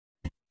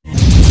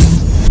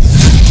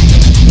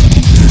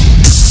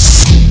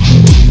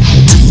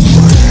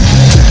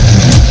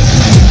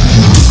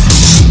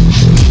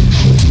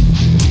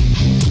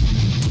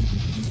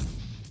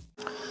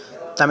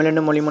தமிழ்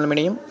என்னும் மொழி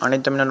மூலமினையும்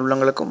அனைத்து தமிழ்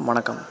உள்ளங்களுக்கும்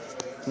வணக்கம்.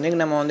 இன்றைக்கி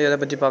நம்ம எதை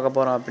பற்றி பார்க்க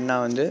போகிறோம் அப்படின்னா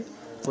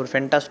ஒரு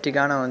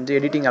ஃபென்டாஸ்டிக்கான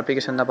எடிட்டிங்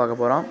அப்ளிகேஷன் தான்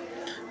பார்க்க போகிறோம்.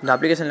 இந்த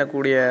அப்ளிகேஷனில்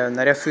கூடிய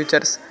நிறைய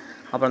ஃபீச்சர்ஸ்,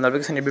 அப்புறம் அந்த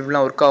அப்ளிகேஷன்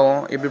எப்படிலாம் ஒர்க்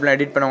ஆகும், எப்படிலாம்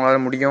எடிட் பண்ண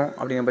உங்களால் முடியும்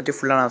அப்படிங்கிற பற்றி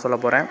ஃபுல்லாக நான் சொல்ல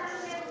போகிறேன்.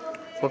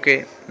 ஓகே,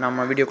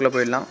 நம்ம வீடியோக்குள்ளே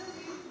போயிடலாம்.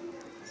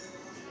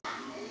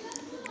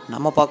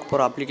 நம்ம பார்க்க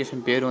போகிற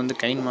அப்ளிகேஷன் பேர்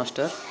கைன்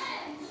மாஸ்டர்.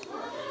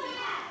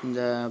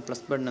 இந்த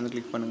ப்ளஸ் பட்டன்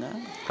கிளிக் பண்ணுங்கள்,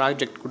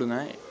 ப்ராஜெக்ட்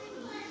கொடுங்க,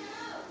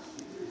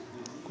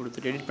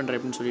 கொடுத்துட்டு எடிட் பண்ணுற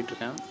எப்படின்னு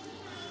சொல்லிகிட்ருக்கேன்.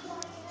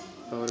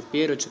 இப்போ ஒரு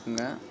பேர்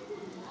வச்சுக்கோங்க.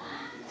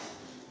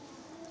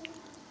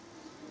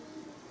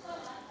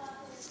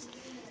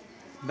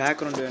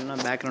 பேக்ரவுண்டு வேணும்னா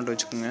பேக்ரவுண்டு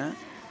வச்சுக்கோங்க.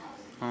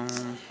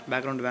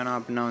 பேக்ரவுண்டு வேணாம்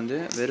அப்படின்னா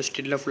வெறும்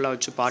ஸ்டில்லை ஃபுல்லாக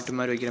வச்சு பாட்டு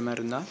மாதிரி வைக்கிற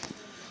மாதிரி இருந்தால்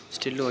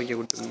ஸ்டில்லு ஓகே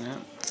கொடுத்துக்குங்க.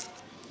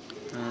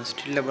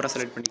 ஸ்டில்லை பூரா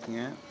செலக்ட்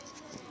பண்ணிக்கோங்க.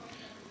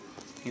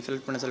 நீங்கள்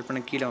செலக்ட்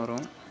பண்ண கீழே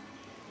வரும்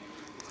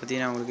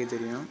பார்த்தீங்கன்னா உங்களுக்கே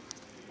தெரியும்.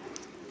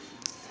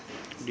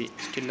 இப்படி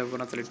ஸ்டில்லை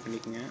பூரா செலக்ட்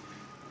பண்ணிக்கோங்க.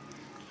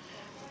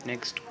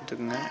 நெக்ஸ்ட்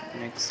கொடுத்துக்குங்க.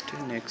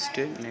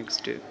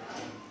 நெக்ஸ்ட்டு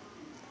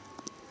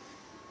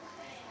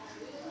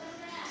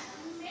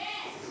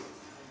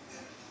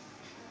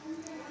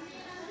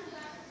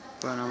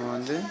இப்போ நம்ம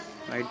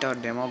லைட்டாக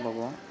டெமோ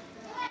பார்ப்போம்.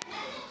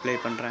 ப்ளே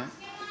பண்ணுறேன்.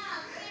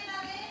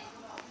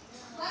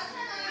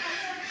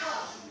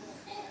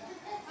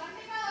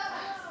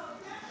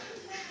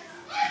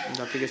 இந்த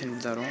அப்ளிகேஷன்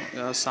இப்படி தரும்.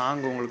 ஏதாவது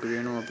சாங் உங்களுக்கு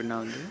வேணும் அப்படின்னா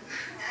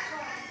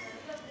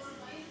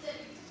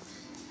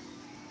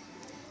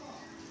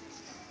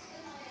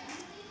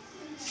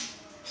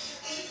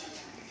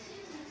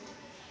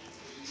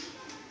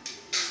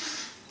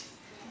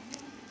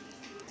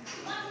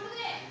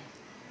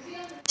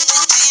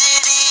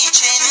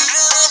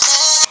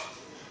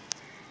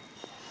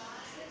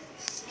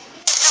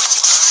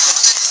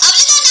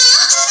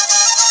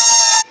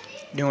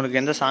உங்களுக்கு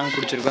எந்த சாங்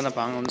பிடிச்சிருக்கோ அந்த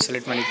பாங்க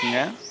செலக்ட்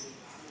பண்ணிக்கோங்க.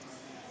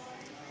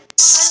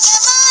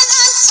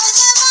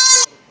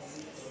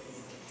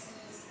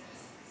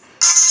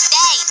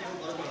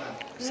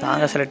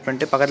 சாங்கை செலக்ட்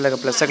பண்ணிட்டு பக்கத்தில்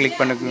இருக்க ப்ளஸ்ஸை கிளிக்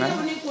பண்ணிக்கோங்க.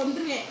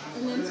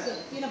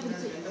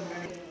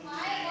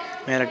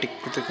 மேலே டிக்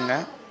கொடுத்துக்குங்க.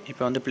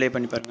 இப்போ ப்ளே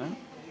பண்ணி பாருங்கள்.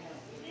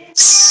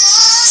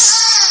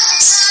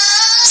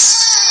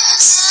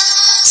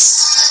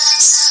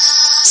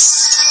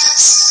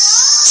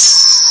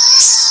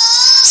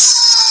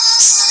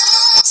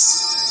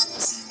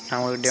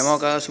 நான் உங்களுக்கு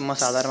டெமோக்காக சும்மா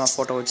சாதாரணமாக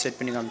ஃபோட்டோ வச்சு செட்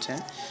பண்ணி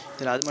காமிச்சேன்.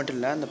 இதில் அது மட்டும்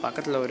இல்லை, அந்த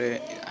பக்கத்தில் ஒரு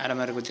ஆரோ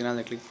மாதிரி வச்சுன்னா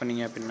அதை கிளிக்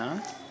பண்ணிங்க அப்படின்னா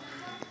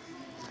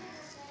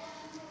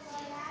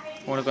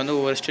உங்களுக்கு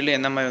ஒவ்வொரு ஸ்டில்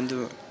எந்த மாதிரி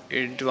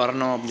எடிட்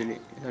வரணும் அப்படின்னு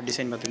சொல்லி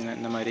டிசைன் பார்த்துங்க.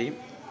 இந்த மாதிரி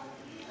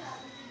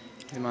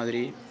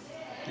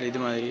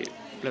இது மாதிரி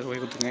ப்ளஸ்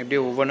போய் கொடுத்துருங்க.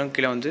 இப்படியே ஒவ்வொன்றும்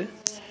கீழே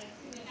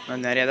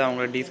நிறையா தான்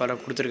அவங்கள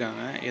டிஃபால்ட்டாக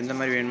கொடுத்துருக்காங்க. எந்த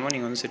மாதிரி வேணுமோ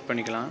நீங்கள் செட்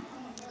பண்ணிக்கலாம்.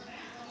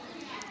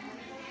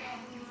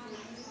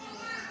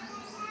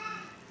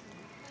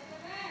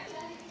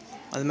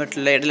 அது மட்டும்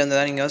இல்லை, இடையில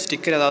இருந்தால் நீங்கள்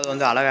ஸ்டிக்கர்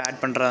ஏதாவது அழகாக ஆட்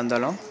பண்ணுறதா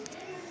இருந்தாலும்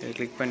இதை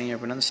கிளிக் பண்ணிங்க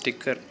அப்படின்னா அந்த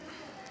ஸ்டிக்கர்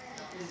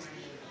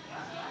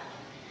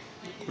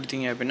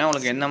கொடுத்தீங்க அப்படின்னா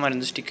உங்களுக்கு எந்த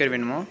மாதிரி ஸ்டிக்கர்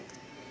வேணுமோ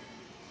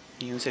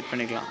நீங்கள் செட்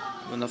பண்ணிக்கலாம்.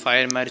 இந்த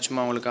ஃபயர் மாதிரி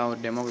சும்மா உங்களுக்காக ஒரு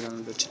டெமோ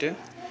வச்சுட்டு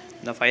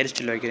இந்த ஃபயர்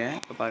ஸ்டில் வைக்கிறேன்.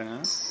 இப்போ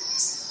பாருங்கள்,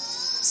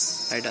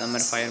 ரைட் அந்த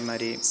மாதிரி ஃபயர்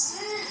மாதிரி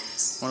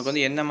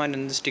உங்களுக்கு எந்த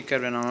மாதிரி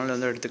ஸ்டிக்கர்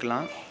வேணாலும்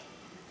எடுத்துக்கலாம்.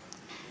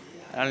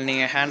 அதனால்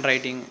நீங்கள் ஹேண்ட்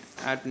ரைட்டிங்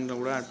ஆட் பண்ணி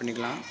கூட ஆட்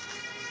பண்ணிக்கலாம்.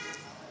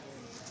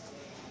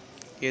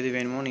 எது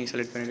வேணுமோ நீங்கள்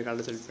செலக்ட் பண்ணிவிட்டு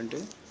கலர் செலக்ட் பண்ணிட்டு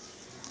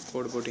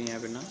கோடு போட்டிங்க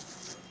அப்படின்னா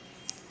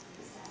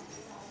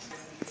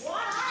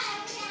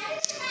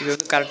இது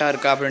கரெக்டாக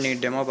இருக்கா அப்படின்னு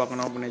நீங்கள் டெமோ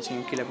பார்க்கணும் அப்படின்னு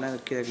வச்சிங்க கீழே அப்படின்னா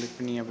அது கீழே கிளிக்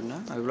பண்ணிங்க அப்படின்னா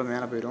அதுக்குள்ளே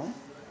மேலே போயிடும்.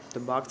 இந்த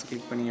பாக்ஸ்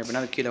கிளிக் பண்ணிங்க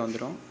அப்படின்னா அது கீழே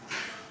வந்துடும்.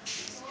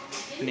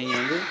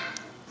 நீங்கள்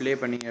ப்ளே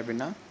பண்ணிங்க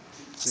அப்படின்னா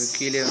இது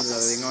கீழே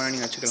அது எங்கே வேணால்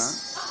நீங்கள் வச்சுக்கலாம்.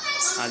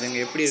 அது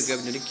அங்கே எப்படி இருக்குது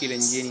அப்படின்னு சொல்லி கீழே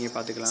இங்கேயே நீங்கள்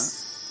பார்த்துக்கலாம்.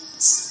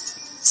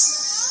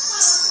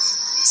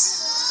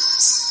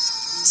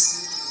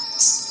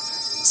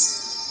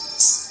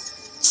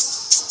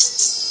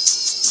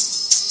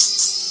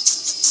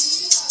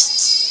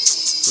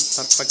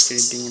 பர்ஃபெக்ட்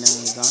எடிட்டிங்னா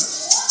இதுதான்.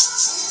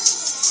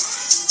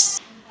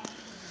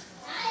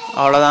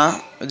 அவ்வளோதான்.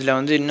 இதில்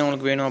இன்னும்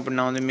உங்களுக்கு வேணும்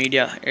அப்படின்னா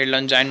மீடியா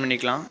எல்லாம் ஜாயின்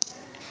பண்ணிக்கலாம்.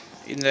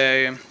 இந்த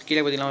கீழே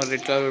பார்த்தீங்கன்னா ஒரு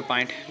ரெட் கலர் ஒரு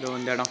பாயிண்ட்,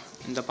 இது இடம்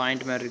இந்த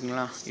பாயிண்ட் மாதிரி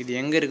இருக்குங்களா, இது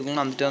எங்கே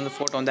இருக்குதுன்னு அந்த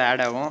ஃபோட்டோ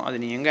ஆட் ஆகும்.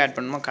 அது நீங்கள் எங்கே ஆட்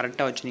பண்ணணுமோ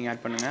கரெக்டாக வச்சு நீங்கள்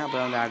ஆட் பண்ணுங்கள். அப்போ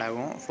தான் ஆட்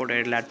ஆகும். ஃபோட்டோ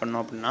எடிட்டில் ஆட்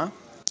பண்ணோம் அப்படின்னா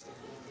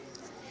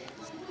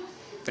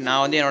இப்போ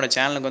நான் என்னோடய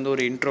சேனலுக்கு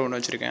ஒரு இன்ட்ரோ ஒன்று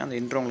வச்சுருக்கேன். அந்த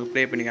இன்ட்ரோ உங்களுக்கு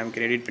ப்ளே பண்ணி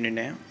காமிக்கிறேன். எடிட்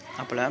பண்ணிட்டேன்.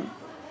 அப்போல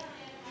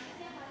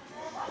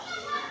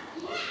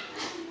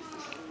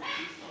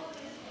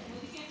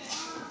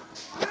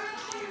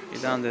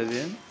இதான் அந்த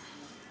இது.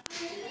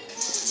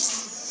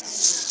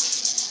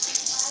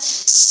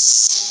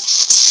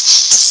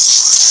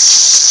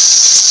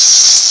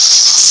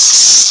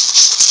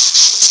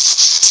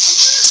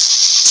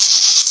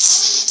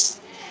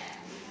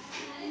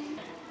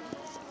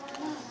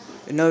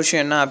 இன்னொரு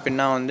விஷயம் என்ன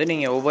அப்படின்னா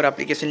நீங்கள் ஒவ்வொரு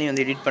அப்ளிகேஷன்லையும்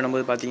எடிட்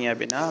பண்ணும்போது பார்த்தீங்க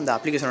அப்படின்னா அந்த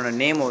அப்ளிகேஷனோட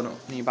நேம் வரும்.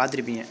 நீங்கள்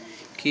பார்த்துருப்பீங்க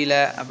கீழே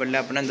அப்படி இல்லை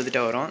அப்படின்னா இந்த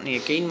திட்ட வரும்.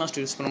 நீங்கள் கெயின்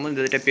மாஸ்டர் யூஸ் பண்ணும்போது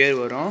இந்த திட்ட பேர்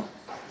வரும்.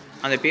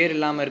 அந்த பேர்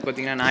இல்லாமல் இருக்குது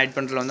பார்த்தீங்கன்னா, நான் எடிட்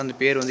பண்ணுறதுல வந்து அந்த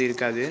பேர் வந்து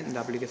இருக்காது இந்த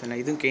அப்ளிகேஷனில்.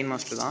 இதுவும் கெயின்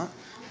மாஸ்டர் தான்,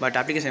 பட்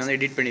அப்ளிகேஷன் வந்து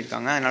எடிட்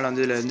பண்ணியிருக்காங்க, அதனால்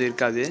வந்து இதில் வந்து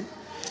இருக்காது.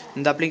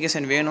 இந்த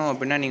அப்ளிகேஷன் வேணும்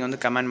அப்படின்னா நீங்கள்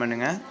வந்து கமெண்ட்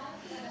பண்ணுங்கள்.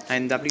 நான்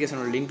இந்த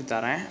அப்ளிகேஷனோட லிங்க்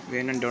தரேன்,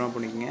 வேணும்னு டவுன்லோட்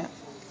பண்ணிக்கோங்க.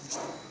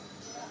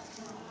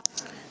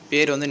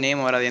 பேர் வந்து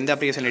நேம் வராது, எந்த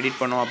அப்ளிகேஷன் எடிட்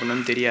பண்ணோம் அப்படின்னு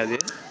வந்து தெரியாது.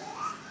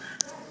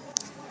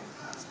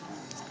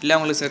 இல்லை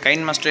உங்களுக்கு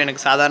கைன் மாஸ்டர்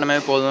எனக்கு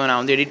சாதாரணமாகவே போதும், நான்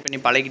வந்து எடிட் பண்ணி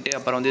பழகிட்டு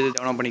அப்புறம் வந்து இது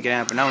டவுன்லோட்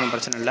பண்ணிக்கிறேன் அப்படின்னா ஒன்றும்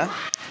பிரச்சனை இல்லை.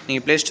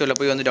 நீங்கள் ப்ளே ஸ்டோரில்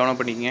போய் வந்து டவுன்லோட்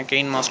பண்ணிக்கோங்க.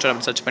 கெயின் மாஸ்டர்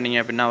அப்படி சர்ச் பண்ணிங்க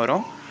அப்படின்னா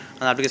வரும்,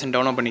 அந்த அப்ளிகேஷன்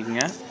டவுன்லோட்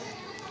பண்ணிக்கோங்க.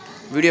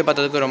 வீடியோ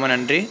பார்த்ததுக்கு ரொம்ப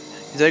நன்றி.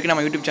 இது வரைக்கும்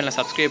நம்ம யூடியூப் சேனலை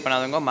சப்ஸ்கிரைப்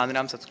பண்ணாதவங்க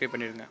மறந்துடாமல் சப்ஸ்கிரைப்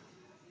பண்ணிடுங்க.